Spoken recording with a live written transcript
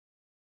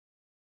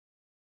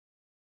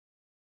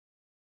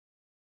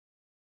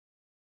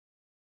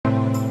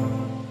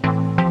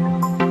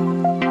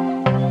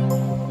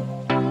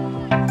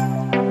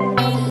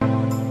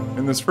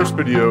this first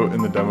video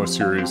in the demo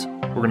series,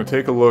 we're going to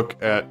take a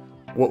look at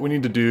what we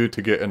need to do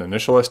to get an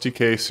initial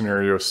STK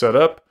scenario set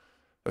up,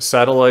 a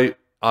satellite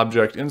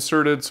object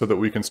inserted so that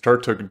we can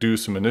start to do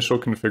some initial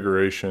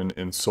configuration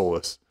in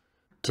SOLIS.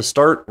 To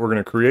start, we're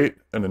going to create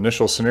an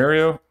initial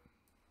scenario.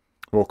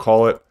 We'll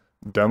call it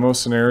demo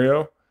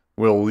scenario.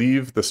 We'll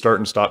leave the start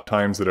and stop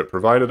times that it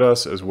provided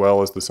us, as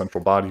well as the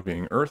central body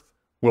being Earth.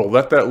 We'll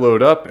let that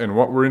load up, and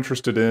what we're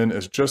interested in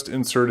is just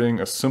inserting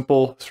a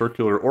simple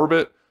circular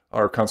orbit.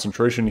 Our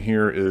concentration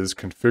here is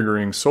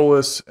configuring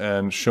SOLIS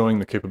and showing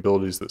the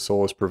capabilities that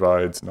SOLIS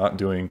provides, not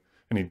doing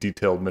any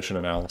detailed mission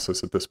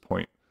analysis at this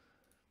point.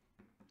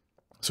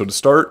 So to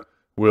start,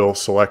 we'll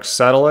select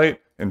satellite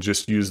and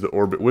just use the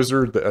orbit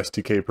wizard that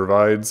STK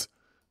provides.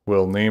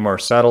 We'll name our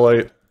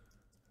satellite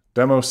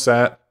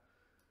DemoSat,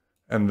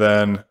 and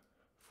then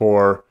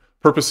for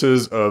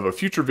purposes of a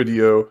future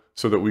video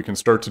so that we can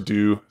start to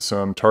do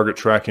some target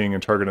tracking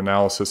and target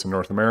analysis in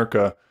North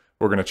America,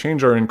 we're going to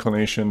change our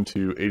inclination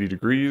to 80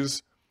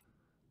 degrees.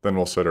 Then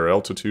we'll set our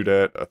altitude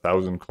at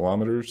 1,000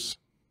 kilometers.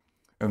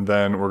 And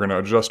then we're going to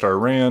adjust our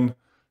RAN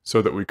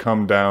so that we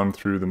come down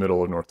through the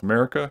middle of North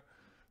America.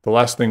 The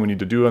last thing we need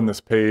to do on this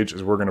page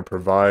is we're going to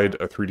provide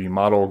a 3D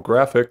model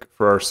graphic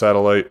for our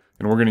satellite,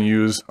 and we're going to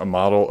use a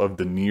model of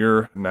the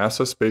near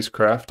NASA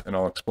spacecraft, and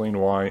I'll explain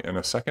why in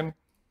a second.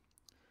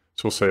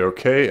 So we'll say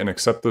OK and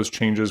accept those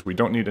changes. We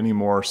don't need any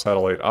more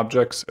satellite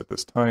objects at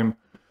this time.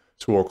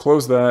 So we'll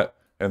close that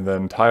and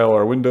then tile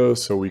our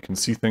windows so we can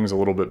see things a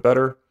little bit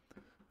better.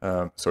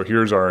 So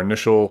here's our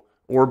initial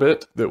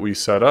orbit that we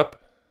set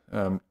up.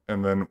 And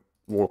then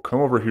we'll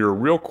come over here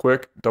real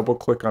quick, double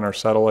click on our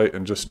satellite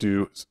and just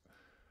do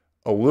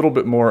a little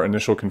bit more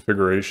initial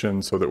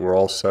configuration so that we're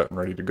all set and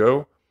ready to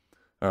go.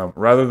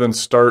 Rather than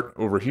start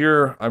over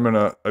here, I'm going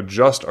to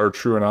adjust our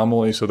true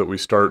anomaly so that we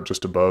start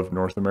just above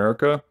North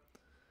America.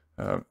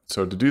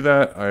 So to do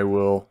that, I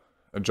will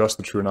adjust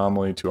the true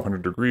anomaly to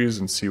 100 degrees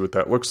and see what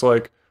that looks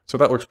like. So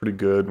that looks pretty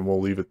good, and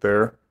we'll leave it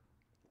there.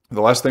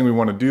 The last thing we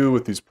want to do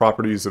with these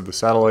properties of the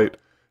satellite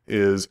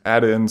is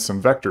add in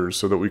some vectors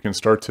so that we can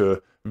start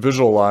to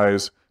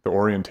visualize the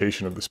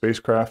orientation of the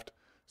spacecraft.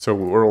 So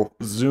we'll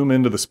zoom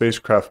into the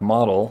spacecraft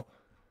model.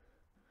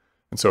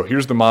 And so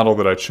here's the model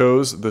that I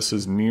chose. This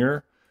is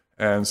near.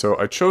 And so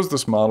I chose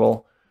this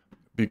model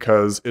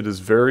because it is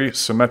very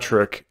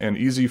symmetric and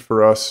easy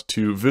for us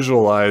to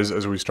visualize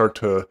as we start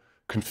to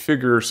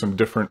configure some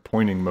different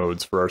pointing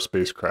modes for our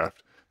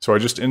spacecraft. So I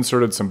just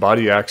inserted some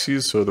body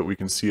axes so that we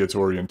can see its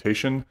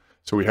orientation.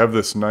 So we have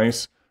this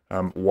nice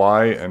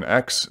Y and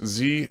X,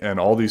 Z, and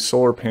all these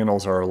solar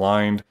panels are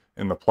aligned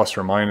in the plus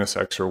or minus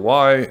X or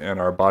Y, and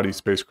our body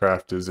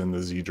spacecraft is in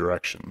the Z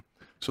direction.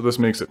 So this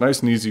makes it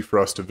nice and easy for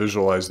us to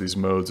visualize these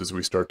modes as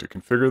we start to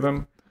configure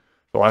them.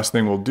 The last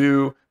thing we'll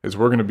do is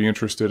we're going to be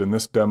interested in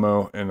this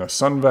demo in a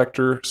sun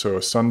vector, so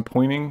a sun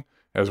pointing,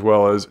 as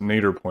well as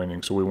nadir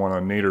pointing. So we want a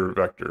nadir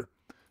vector.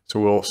 So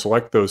we'll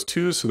select those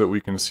two so that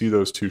we can see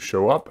those two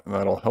show up, and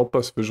that'll help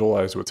us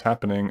visualize what's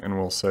happening, and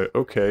we'll say,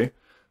 okay.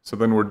 So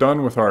then we're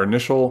done with our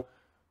initial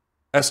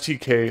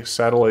STK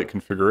satellite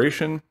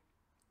configuration,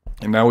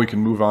 and now we can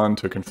move on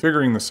to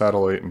configuring the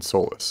satellite in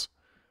SOLIS.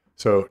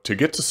 So to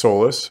get to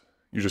SOLIS,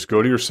 you just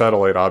go to your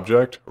satellite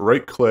object,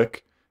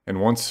 right-click,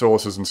 and once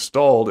SOLIS is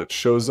installed, it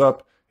shows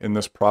up in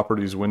this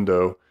properties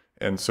window,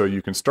 and so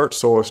you can start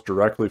SOLIS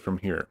directly from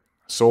here.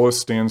 SOLIS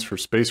stands for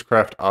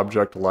Spacecraft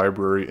Object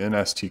Library in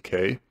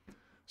STK.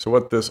 So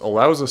what this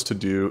allows us to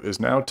do is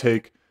now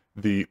take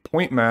the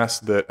point mass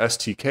that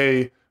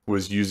STK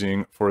was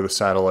using for the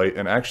satellite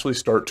and actually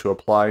start to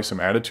apply some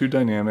attitude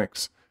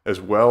dynamics, as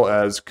well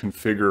as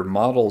configure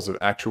models of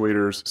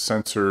actuators,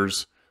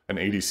 sensors, an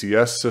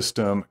ADCS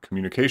system,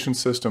 communication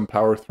system,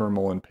 power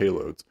thermal, and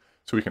payloads.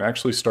 So we can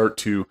actually start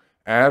to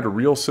add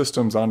real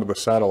systems onto the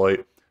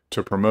satellite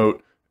to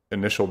promote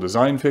initial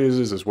design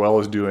phases, as well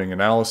as doing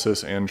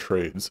analysis and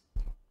trades.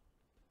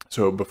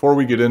 So before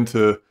we get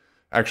into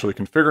actually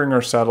configuring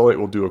our satellite,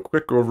 we'll do a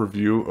quick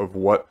overview of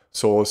what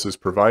SOLIS is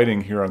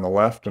providing here on the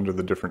left under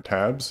the different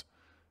tabs.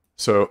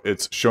 So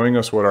it's showing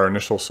us what our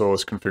initial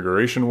SOLIS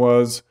configuration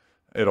was.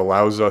 It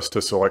allows us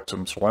to select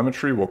some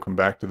telemetry. We'll come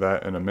back to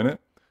that in a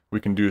minute. We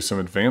can do some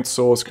advanced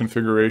SOLIS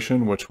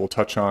configuration, which we'll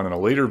touch on in a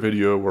later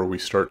video where we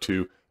start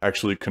to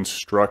actually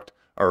construct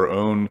our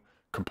own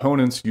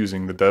components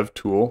using the dev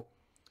tool.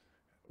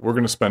 We're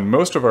going to spend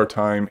most of our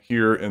time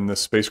here in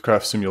this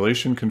spacecraft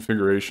simulation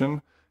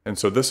configuration. And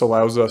so this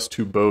allows us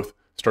to both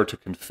start to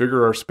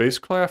configure our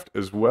spacecraft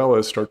as well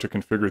as start to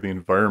configure the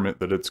environment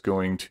that it's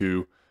going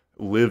to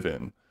live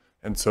in.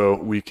 And so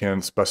we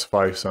can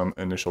specify some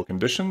initial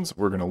conditions.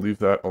 We're going to leave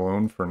that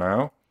alone for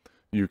now.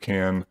 You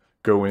can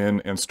go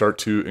in and start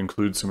to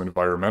include some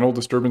environmental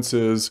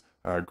disturbances,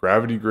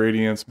 gravity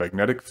gradients,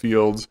 magnetic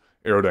fields,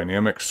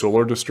 aerodynamic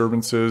solar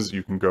disturbances.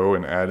 You can go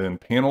and add in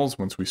panels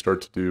once we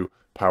start to do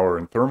power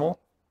and thermal.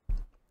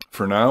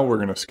 For now, we're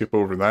going to skip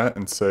over that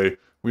and say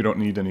we don't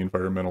need any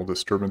environmental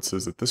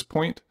disturbances at this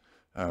point.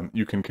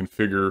 You can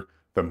configure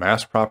the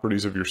mass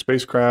properties of your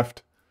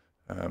spacecraft.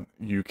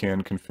 You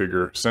can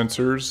configure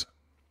sensors,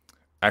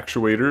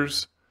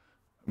 actuators,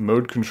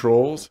 mode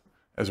controls,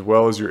 as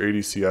well as your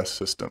ADCS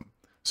system.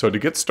 So to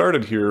get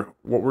started here,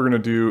 what we're going to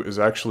do is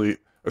actually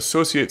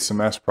associate some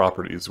mass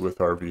properties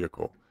with our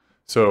vehicle.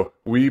 So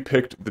we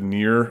picked the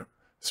near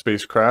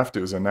spacecraft.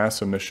 It was a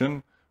NASA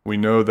mission. We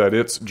know that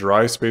its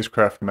dry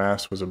spacecraft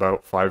mass was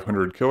about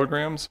 500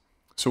 kilograms.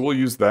 So we'll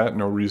use that,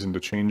 no reason to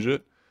change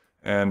it.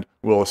 And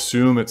we'll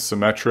assume it's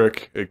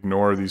symmetric,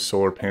 ignore these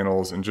solar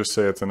panels, and just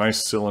say it's a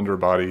nice cylinder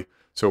body,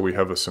 so we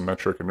have a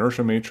symmetric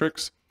inertia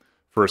matrix.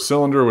 For a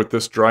cylinder with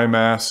this dry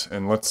mass,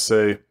 and let's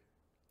say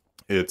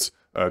it's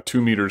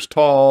 2 meters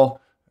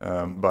tall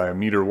by a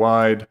meter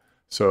wide,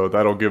 so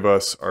that'll give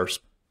us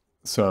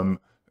some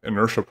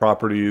inertia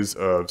properties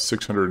of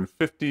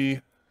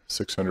 650,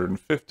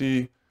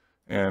 650,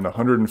 and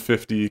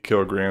 150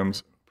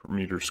 kilograms per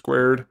meter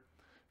squared.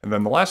 And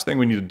then the last thing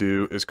we need to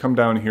do is come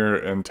down here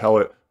and tell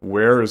it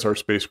where is our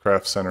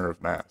spacecraft center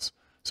of mass.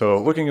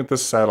 So looking at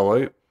this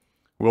satellite,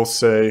 we'll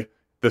say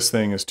this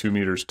thing is 2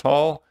 meters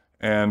tall,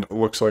 and it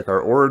looks like our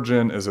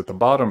origin is at the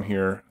bottom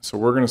here. So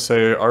we're going to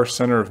say our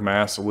center of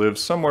mass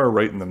lives somewhere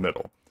right in the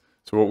middle.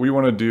 So what we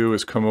want to do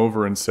is come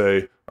over and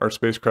say our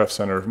spacecraft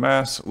center of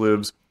mass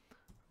lives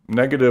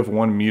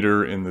 -1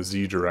 meter in the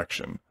z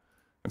direction.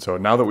 And so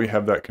now that we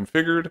have that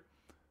configured,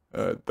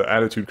 the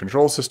attitude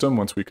control system,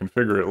 once we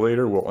configure it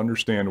later, will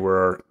understand where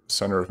our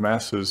center of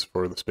mass is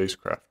for the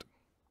spacecraft.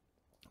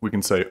 We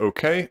can say,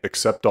 okay,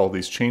 accept all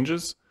these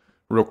changes.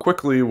 Real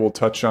quickly, we'll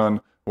touch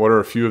on what are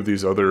a few of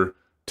these other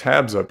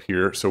tabs up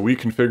here. So we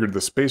configured the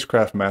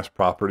spacecraft mass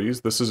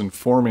properties. This is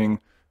informing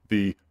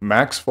the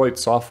max flight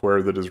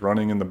software that is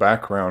running in the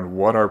background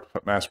what our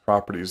mass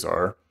properties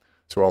are.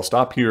 So I'll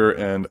stop here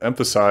and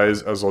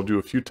emphasize, as I'll do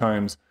a few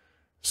times,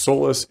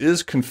 SOLIS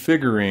is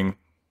configuring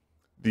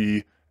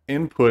the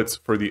inputs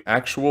for the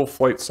actual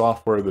flight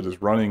software that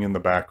is running in the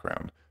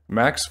background.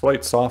 Max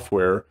flight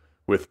software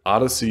with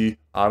Odyssey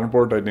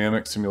onboard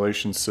dynamic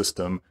simulation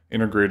system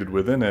integrated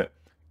within it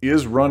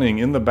is running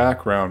in the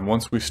background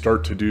once we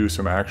start to do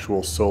some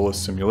actual SOLIS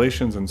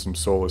simulations and some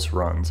SOLIS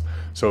runs.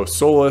 So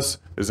SOLIS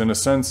is in a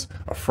sense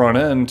a front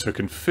end to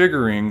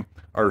configuring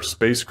our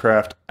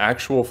spacecraft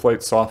actual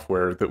flight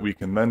software that we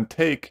can then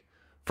take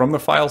from the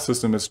file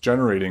system it's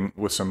generating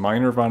with some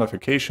minor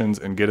modifications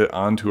and get it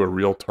onto a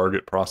real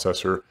target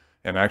processor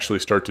and actually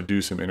start to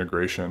do some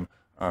integration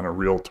on a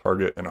real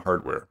target and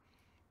hardware.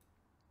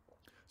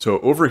 So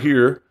over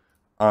here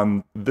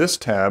on this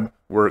tab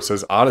where it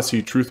says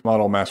Odyssey Truth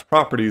Model Mass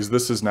Properties,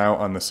 this is now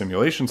on the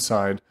simulation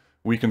side.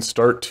 We can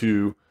start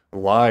to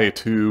lie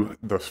to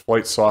the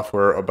flight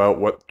software about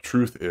what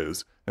truth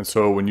is. And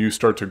so when you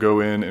start to go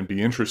in and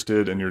be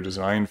interested in your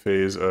design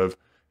phase of,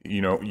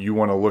 you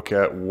want to look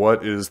at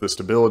what is the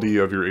stability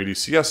of your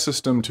ADCS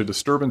system to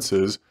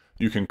disturbances,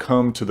 you can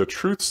come to the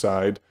truth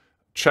side,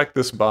 check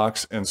this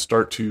box, and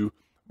start to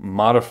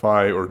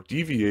modify or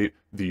deviate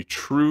the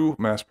true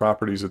mass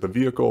properties of the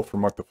vehicle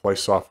from what the flight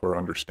software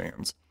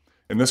understands.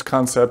 In this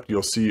concept,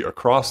 you'll see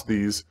across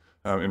these,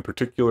 in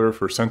particular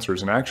for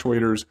sensors and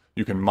actuators,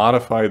 you can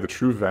modify the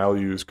true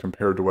values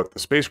compared to what the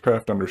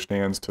spacecraft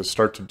understands to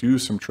start to do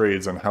some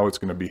trades on how it's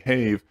going to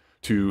behave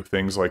to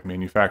things like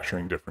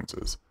manufacturing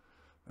differences.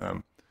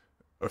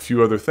 A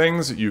few other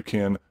things, you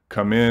can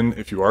come in,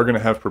 if you are going to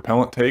have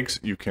propellant tanks,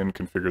 you can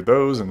configure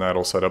those, and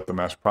that'll set up the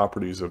mass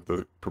properties of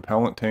the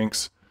propellant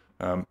tanks.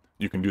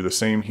 You can do the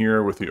same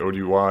here with the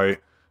ODY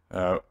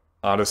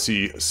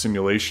Odyssey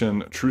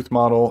simulation truth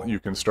model. You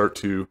can start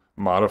to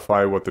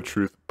modify what the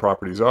truth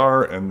properties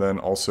are and then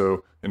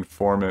also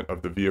inform it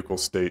of the vehicle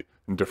state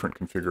in different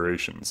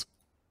configurations.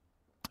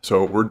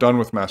 So we're done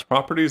with mass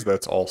properties.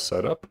 That's all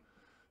set up.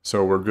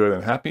 So we're good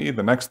and happy.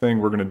 The next thing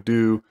we're going to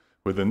do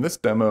within this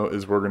demo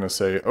is we're going to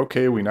say,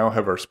 okay, we now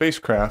have our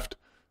spacecraft.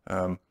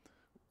 We're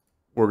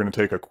going to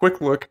take a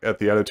quick look at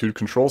the attitude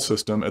control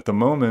system. At the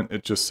moment,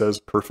 it just says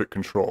perfect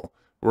control.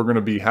 We're going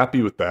to be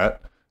happy with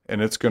that,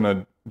 and it's going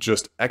to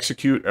just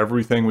execute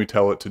everything we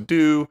tell it to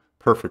do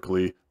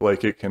perfectly.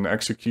 Like it can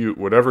execute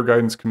whatever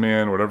guidance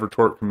command, whatever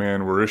torque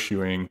command we're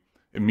issuing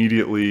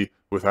immediately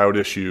without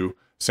issue.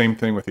 Same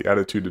thing with the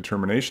attitude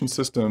determination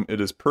system.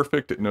 It is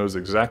perfect. It knows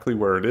exactly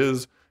where it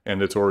is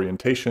and its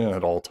orientation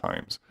at all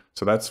times.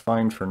 So that's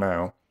fine for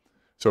now.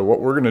 So what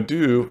we're going to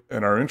do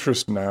in our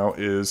interest now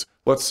is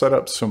let's set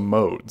up some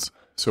modes.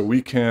 So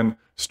we can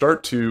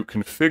start to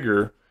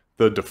configure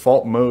the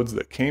default modes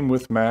that came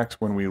with Max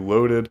when we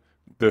loaded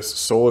this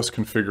SOLIS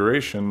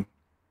configuration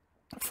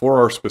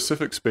for our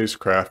specific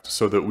spacecraft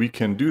so that we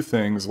can do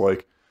things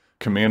like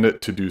command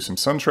it to do some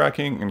sun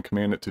tracking and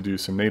command it to do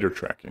some nadir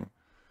tracking.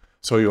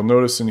 So you'll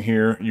notice in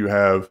here you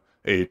have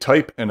a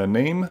type and a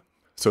name.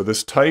 So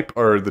this type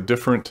are the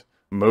different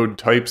mode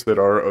types that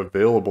are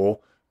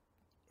available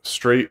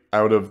straight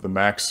out of the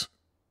Max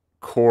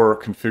core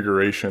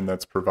configuration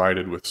that's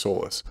provided with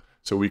SOLIS.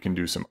 So we can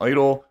do some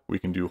idle, we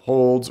can do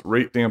holds,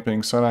 rate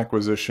damping, sun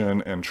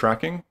acquisition, and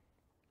tracking.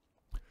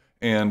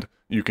 And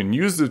you can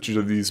use each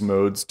of these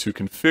modes to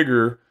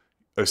configure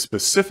a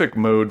specific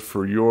mode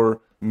for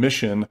your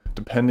mission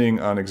depending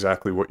on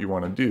exactly what you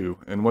want to do.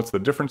 And what's the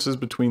differences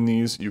between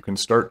these? You can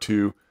start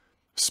to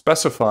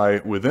specify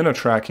within a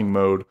tracking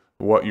mode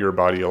what your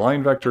body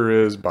align vector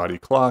is, body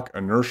clock,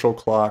 inertial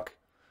clock,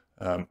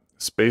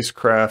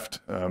 spacecraft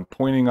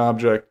pointing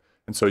object,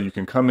 and so you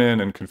can come in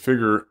and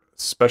configure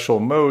special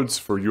modes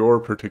for your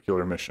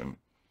particular mission.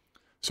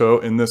 So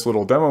in this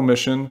little demo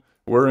mission,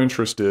 we're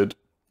interested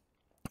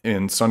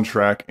in sun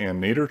track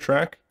and nadir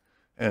track.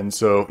 And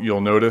so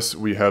you'll notice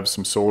we have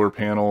some solar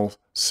panel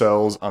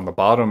cells on the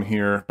bottom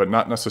here, but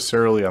not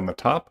necessarily on the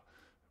top.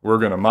 We're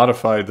going to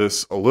modify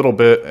this a little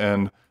bit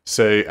and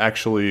say,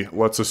 actually,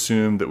 let's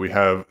assume that we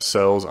have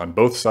cells on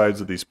both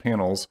sides of these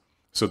panels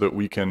so that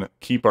we can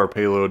keep our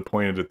payload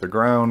pointed at the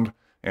ground.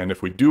 And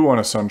if we do want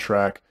a sun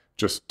track,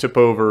 just tip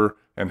over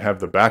and have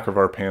the back of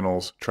our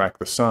panels track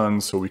the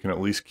sun, so we can at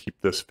least keep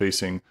this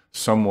facing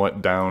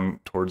somewhat down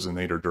towards the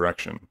nadir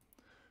direction.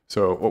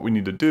 So what we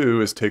need to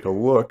do is take a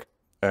look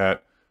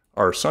at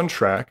our sun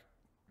track.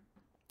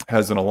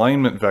 Has an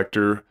alignment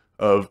vector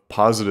of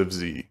positive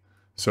z.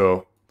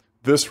 So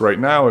this right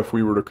now, if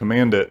we were to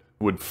command it,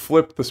 would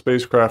flip the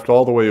spacecraft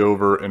all the way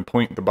over and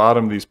point the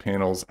bottom of these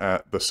panels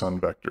at the sun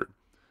vector.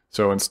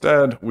 So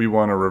instead, we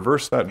want to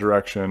reverse that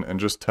direction and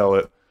just tell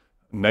it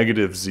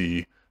negative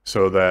z,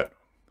 so that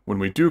when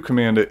we do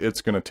command it,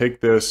 it's going to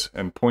take this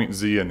and point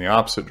z in the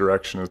opposite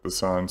direction as the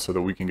sun, so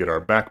that we can get our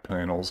back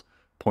panels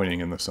pointing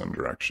in the sun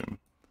direction.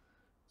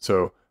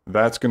 So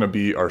that's going to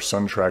be our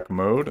sun track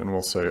mode, and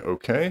we'll say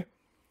OK.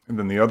 And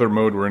then the other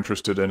mode we're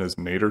interested in is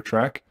nadir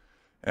track.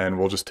 And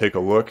we'll just take a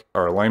look.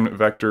 Our alignment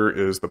vector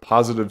is the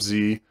positive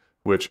z,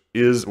 which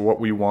is what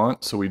we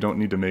want, so we don't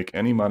need to make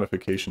any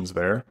modifications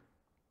there.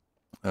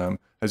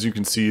 As you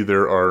can see,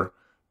 there are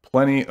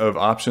plenty of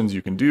options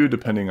you can do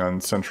depending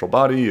on central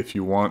body. If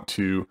you want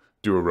to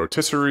do a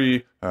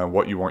rotisserie,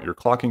 what you want your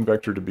clocking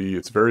vector to be,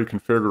 it's very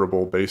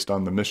configurable based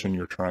on the mission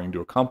you're trying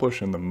to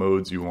accomplish and the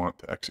modes you want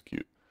to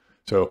execute.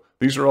 So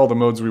these are all the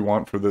modes we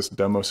want for this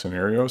demo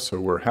scenario, so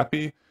we're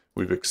happy.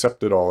 We've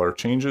accepted all our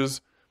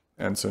changes.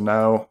 And so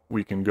now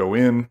we can go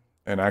in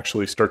and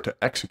actually start to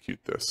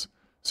execute this.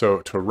 So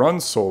to run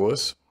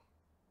SOLIS,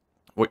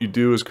 what you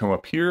do is come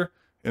up here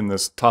in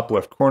this top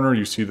left corner,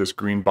 you see this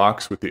green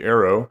box with the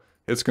arrow.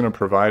 It's going to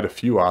provide a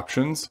few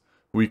options.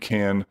 We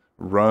can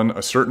run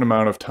a certain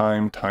amount of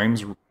time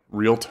times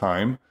real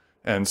time.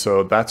 And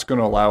so that's going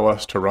to allow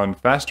us to run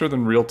faster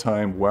than real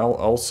time while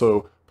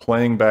also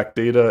playing back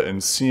data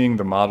and seeing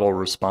the model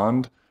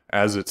respond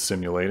as it's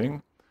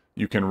simulating.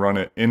 You can run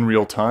it in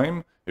real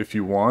time if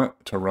you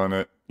want to run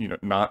it,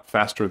 not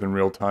faster than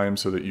real time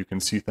so that you can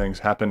see things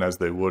happen as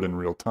they would in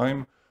real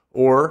time.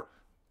 Or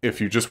if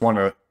you just want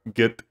to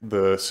get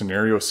the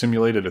scenario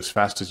simulated as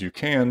fast as you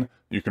can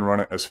run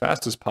it as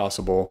fast as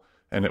possible,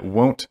 and it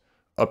won't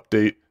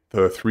update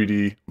the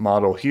 3D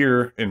model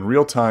here in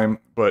real time,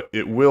 but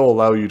it will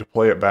allow you to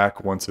play it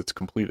back once it's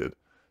completed.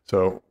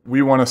 So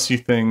we want to see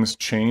things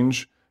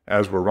change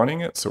as we're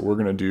running it. So we're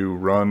going to do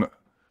run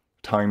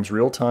times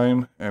real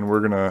time, and we're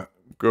going to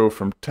go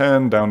from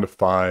 10 down to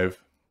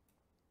 5,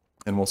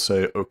 and we'll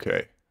say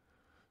OK.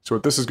 So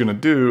what this is going to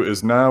do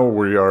is now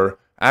we are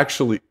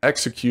actually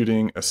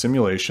executing a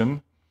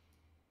simulation.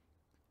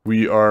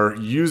 We are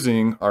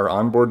using our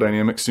onboard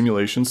dynamic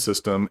simulation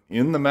system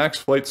in the Max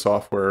Flight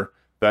software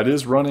that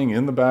is running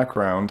in the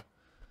background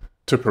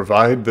to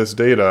provide this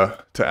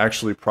data to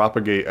actually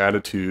propagate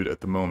attitude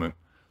at the moment.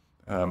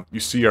 You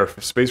see our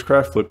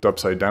spacecraft flipped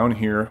upside down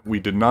here. We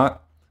did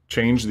not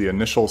change the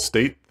initial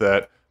state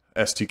that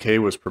STK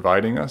was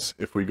providing us.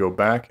 If we go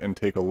back and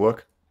take a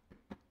look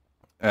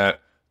at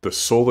the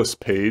SOLIS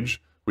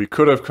page, we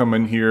could have come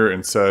in here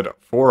and said,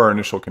 for our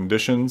initial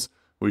conditions,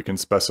 we can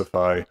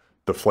specify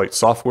the flight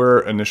software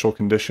initial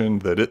condition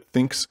that it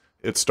thinks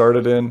it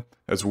started in,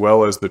 as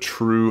well as the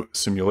true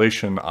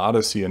simulation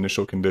Odyssey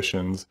initial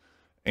conditions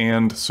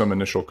and some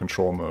initial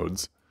control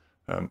modes.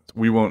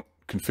 We won't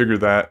configure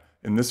that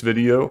in this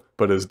video,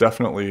 but is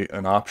definitely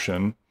an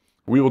option.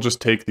 We will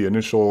just take the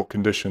initial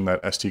condition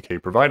that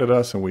STK provided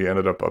us, and we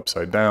ended up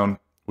upside down,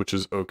 which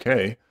is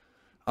okay.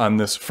 On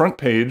this front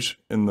page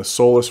in the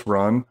SOLIS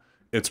run,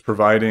 it's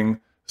providing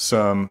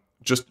some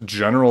just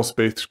general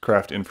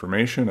spacecraft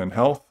information and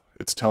health.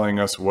 It's telling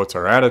us what's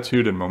our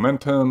attitude and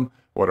momentum,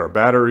 what our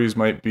batteries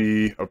might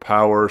be, our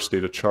power,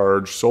 state of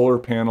charge, solar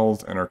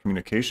panels, and our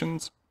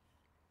communications.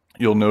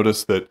 You'll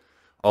notice that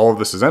all of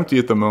this is empty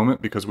at the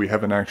moment because we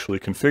haven't actually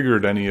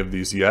configured any of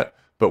these yet,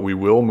 but we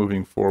will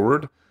moving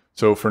forward.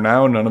 So for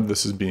now, none of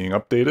this is being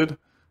updated.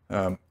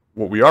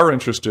 What we are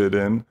interested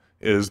in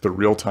is the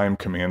real-time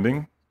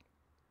commanding.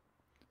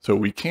 So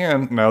we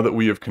can, now that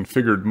we have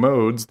configured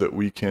modes that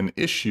we can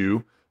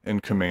issue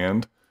and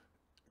command,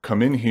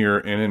 come in here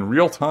and in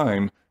real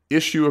time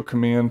issue a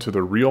command to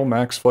the real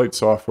Max Flight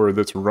software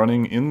that's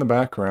running in the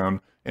background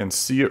and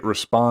see it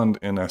respond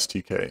in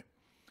STK.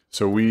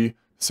 So we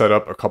set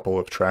up a couple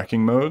of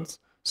tracking modes.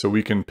 So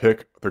we can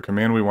pick the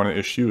command we want to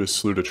issue is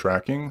slew to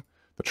tracking.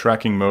 The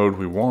tracking mode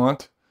we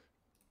want,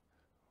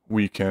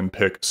 we can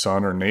pick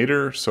sun or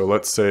nadir. So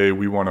let's say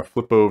we want to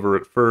flip over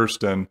at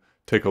first and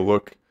take a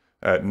look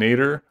at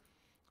nadir.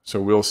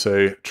 So we'll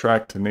say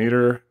track to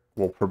nadir.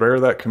 We'll prepare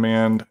that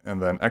command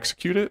and then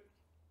execute it.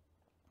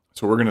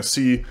 So we're going to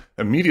see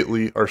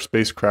immediately our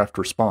spacecraft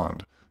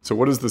respond. So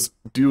what is this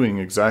doing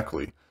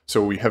exactly?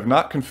 So we have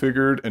not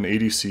configured an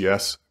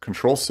ADCS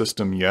control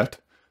system yet.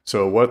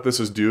 So what this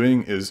is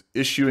doing is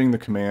issuing the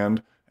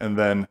command and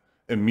then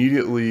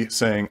immediately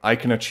saying, I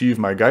can achieve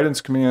my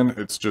guidance command.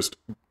 It's just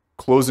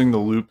closing the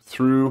loop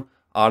through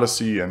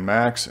Odyssey and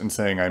Max and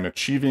saying I'm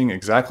achieving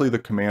exactly the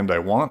command I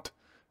want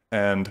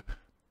and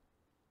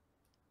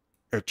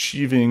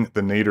achieving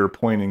the nadir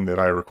pointing that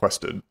I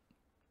requested.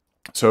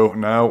 So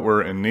now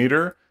we're in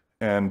nadir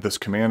and this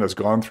command has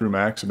gone through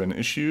Max and been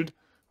issued.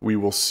 We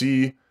will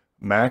see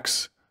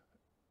Max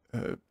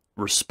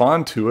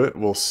respond to it.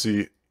 We'll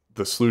see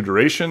the slew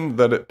duration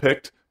that it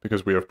picked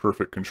because we have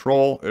perfect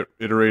control. It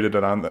iterated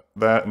it on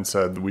that and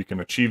said we can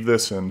achieve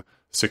this in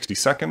 60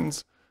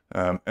 seconds.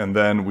 And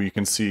then we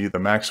can see the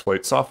Max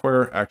flight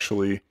software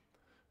actually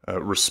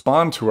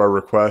respond to our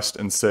request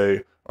and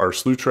say our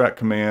slew track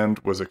command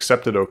was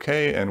accepted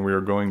okay and we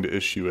are going to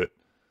issue it.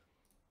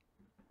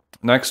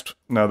 Next,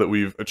 now that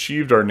we've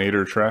achieved our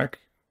nadir track,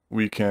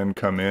 we can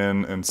come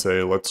in and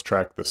say let's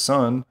track the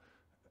sun,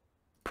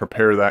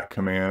 prepare that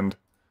command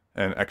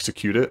and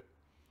execute it.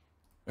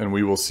 And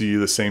we will see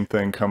the same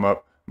thing come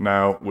up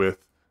now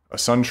with a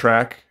sun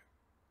track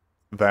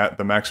that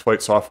the Max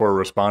flight software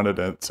responded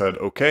and said,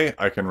 okay,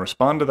 I can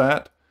respond to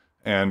that.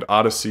 And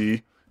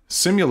Odyssey,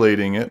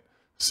 simulating it,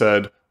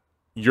 said,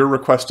 you're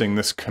requesting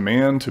this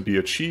command to be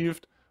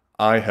achieved.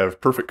 I have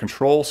perfect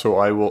control, so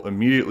I will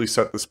immediately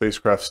set the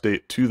spacecraft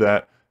state to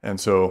that. And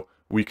so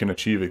we can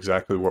achieve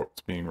exactly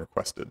what's being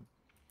requested.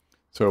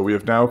 So we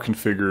have now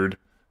configured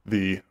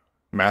the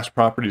mass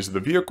properties of the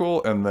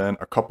vehicle and then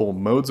a couple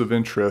modes of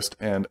interest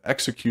and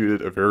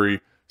executed a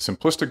very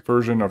simplistic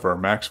version of our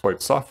Max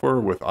flight software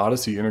with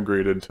Odyssey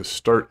integrated to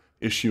start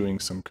issuing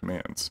some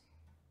commands.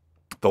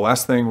 The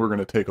last thing we're going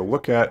to take a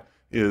look at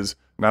is,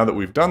 now that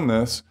we've done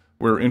this,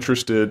 we're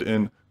interested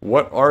in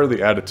what are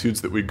the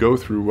attitudes that we go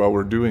through while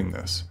we're doing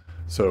this.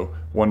 So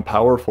one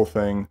powerful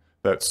thing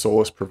that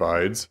SOLIS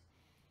provides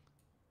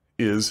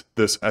is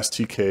this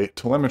STK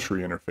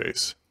Telemetry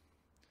Interface.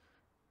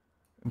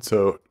 And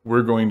so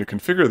we're going to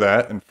configure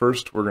that, and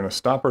first we're going to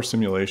stop our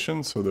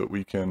simulation so that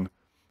we can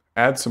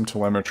add some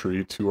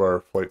telemetry to our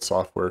flight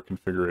software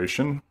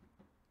configuration.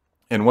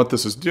 And what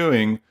this is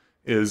doing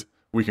is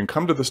we can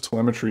come to this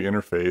telemetry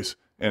interface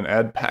and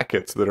add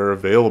packets that are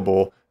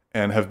available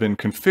and have been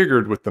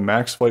configured with the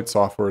Max flight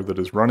software that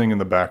is running in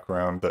the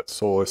background that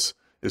SOLIS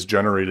is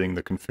generating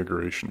the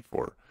configuration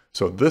for.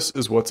 So this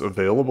is what's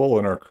available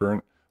in our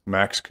current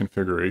Max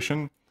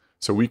configuration.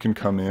 So we can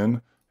come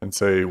in and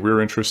say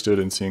we're interested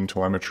in seeing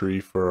telemetry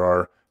for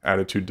our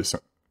attitude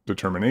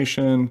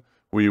determination.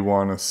 We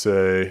want to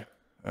say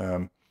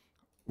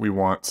we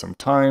want some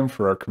time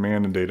for our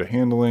command and data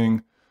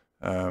handling,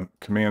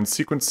 command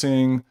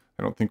sequencing.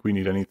 I don't think we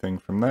need anything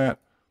from that.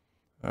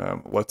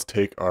 Let's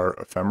take our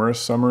ephemeris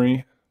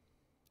summary.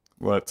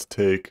 Let's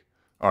take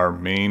our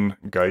main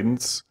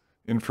guidance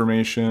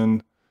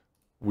information.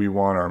 We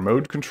want our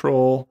mode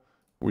control.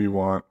 We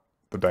want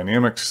the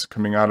dynamics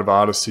coming out of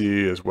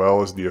Odyssey as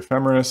well as the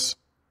ephemeris.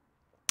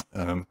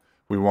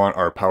 We want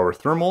our power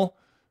thermal.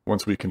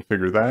 Once we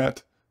configure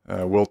that,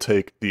 we'll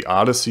take the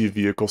Odyssey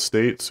vehicle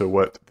state, so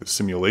what the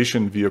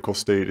simulation vehicle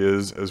state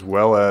is, as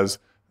well as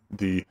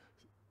the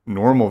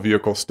normal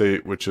vehicle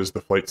state, which is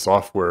the flight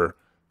software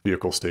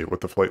vehicle state,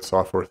 what the flight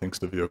software thinks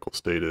the vehicle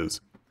state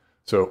is.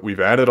 So we've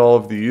added all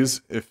of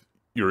these. If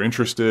you're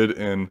interested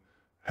in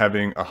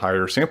having a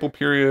higher sample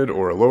period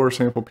or a lower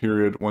sample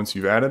period, once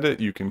you've added it,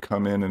 you can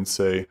come in and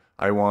say,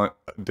 I want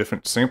a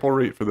different sample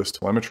rate for this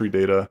telemetry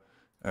data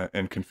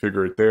and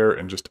configure it there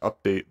and just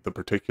update the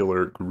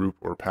particular group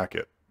or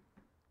packet.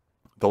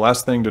 The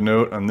last thing to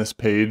note on this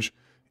page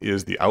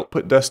is the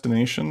output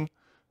destination.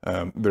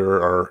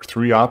 There are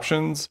three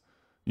options.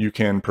 You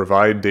can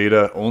provide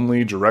data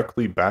only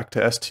directly back to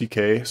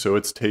STK, so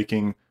it's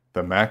taking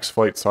the Max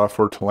flight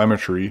software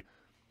telemetry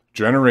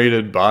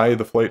generated by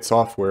the flight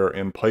software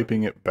and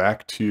piping it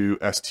back to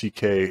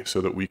STK so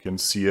that we can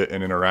see it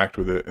and interact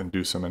with it and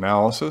do some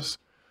analysis.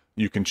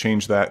 You can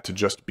change that to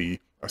just be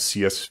a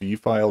CSV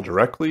file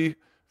directly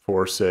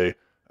for, say,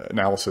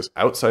 analysis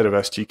outside of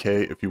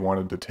STK if you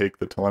wanted to take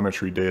the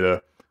telemetry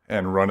data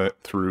and run it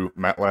through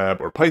MATLAB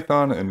or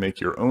Python and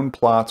make your own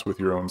plots with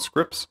your own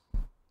scripts.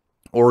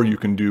 Or you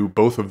can do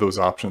both of those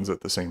options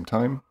at the same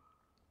time.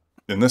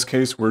 In this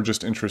case, we're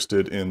just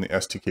interested in the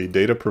STK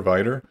data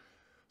provider.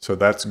 So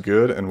that's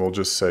good, and we'll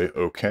just say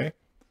OK.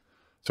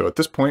 So at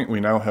this point, we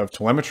now have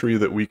telemetry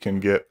that we can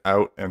get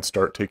out and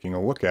start taking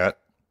a look at.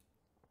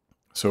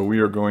 So we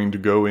are going to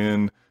go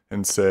in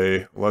and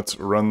say, let's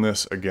run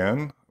this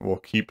again. We'll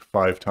keep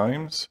 5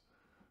 times.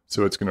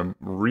 So it's going to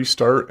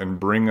restart and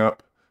bring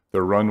up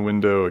the run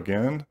window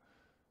again.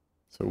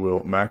 So we'll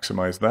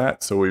maximize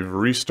that. So we've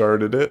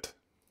restarted it.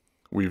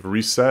 We've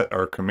reset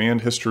our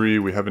command history.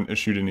 We haven't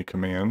issued any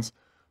commands.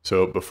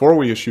 So before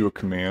we issue a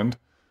command,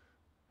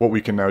 what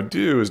we can now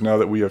do is, now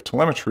that we have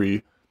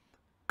telemetry,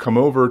 come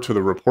over to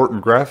the report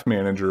and graph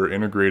manager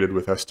integrated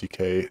with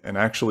STK and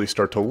actually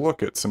start to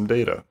look at some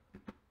data.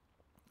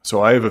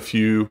 So I have a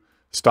few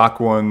stock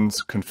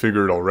ones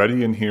configured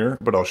already in here,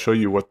 but I'll show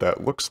you what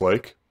that looks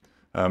like.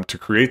 To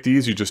create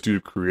these, you just do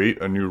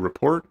create a new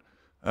report,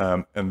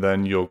 and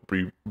then you'll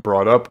be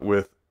brought up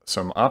with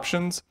some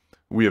options.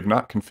 We have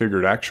not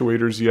configured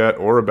actuators yet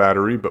or a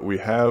battery, but we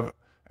have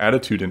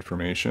attitude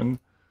information,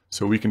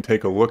 so we can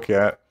take a look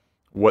at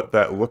what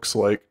that looks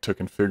like to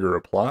configure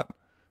a plot.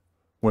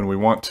 When we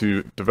want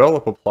to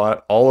develop a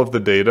plot, all of the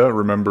data,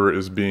 remember,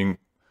 is being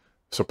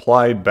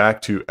supplied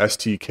back to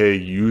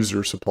STK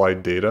user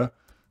supplied data.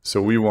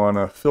 So we want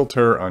to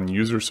filter on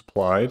user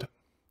supplied.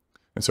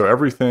 And so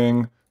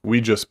everything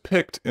we just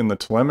picked in the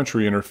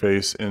telemetry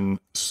interface in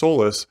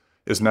SOLIS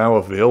is now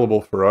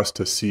available for us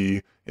to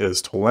see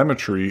as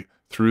telemetry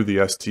through the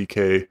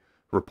STK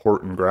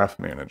report and graph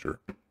manager.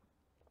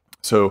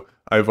 So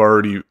I've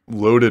already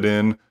loaded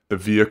in the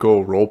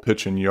vehicle roll,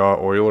 pitch, and yaw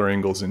Euler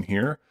angles in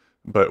here,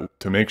 but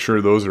to make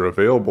sure those are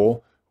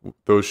available,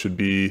 those should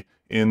be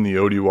in the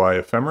ODY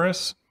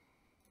ephemeris.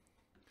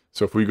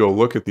 So if we go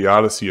look at the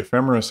Odyssey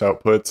ephemeris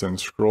outputs and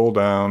scroll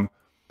down,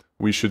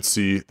 we should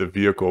see the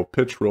vehicle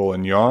pitch, roll,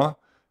 and yaw.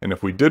 And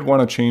if we did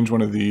want to change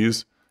one of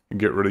these and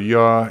get rid of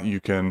yaw, you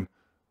can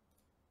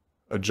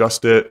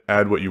adjust it,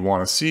 add what you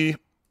want to see,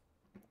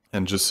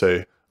 and just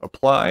say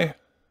apply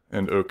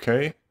and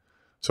OK.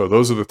 So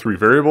those are the three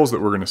variables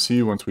that we're going to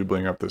see once we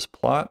bring up this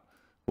plot.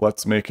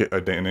 Let's make it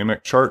a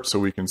dynamic chart so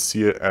we can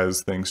see it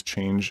as things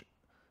change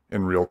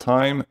in real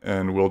time.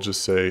 And we'll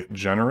just say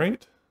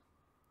generate.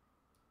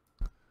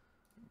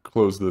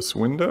 Close this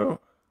window.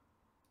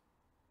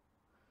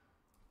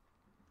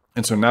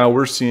 And so now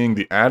we're seeing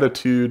the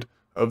attitude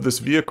of this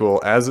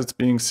vehicle as it's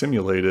being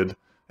simulated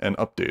and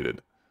updated.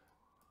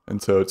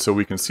 And so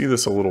we can see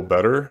this a little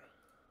better.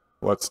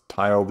 Let's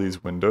tile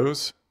these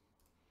windows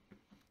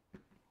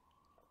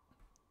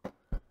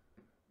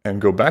and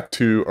go back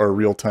to our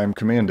real-time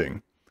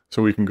commanding.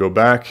 So we can go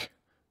back,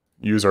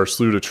 use our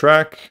slew to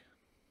track,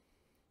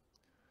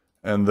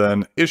 and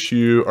then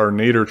issue our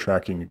nadir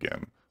tracking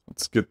again.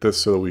 Let's get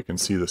this so we can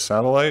see the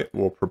satellite.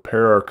 We'll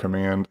prepare our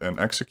command and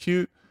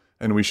execute,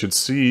 and we should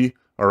see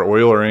our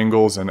Euler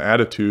angles and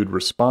attitude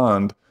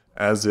respond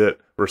as it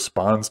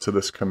responds to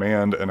this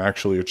command and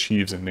actually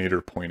achieves a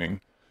nadir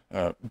pointing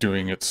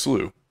doing its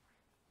slew.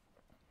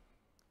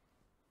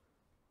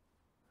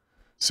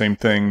 Same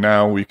thing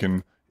now, we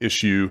can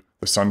issue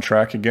the sun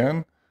track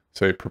again,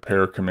 say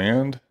prepare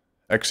command,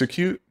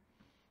 execute,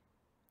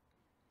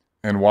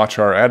 and watch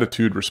our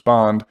attitude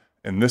respond.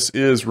 And this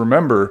is,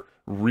 remember,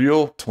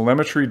 real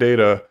telemetry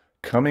data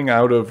coming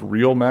out of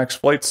real max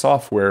flight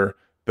software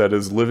that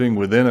is living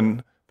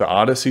within the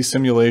Odyssey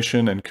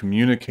simulation and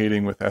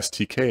communicating with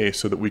STK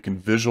so that we can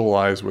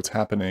visualize what's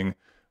happening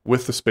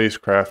with the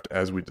spacecraft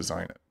as we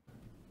design it.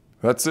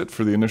 That's it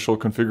for the initial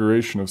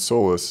configuration of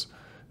SOLIS.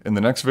 In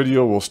the next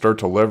video, we'll start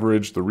to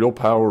leverage the real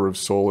power of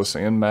SOLIS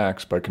and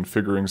MAX by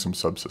configuring some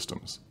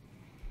subsystems.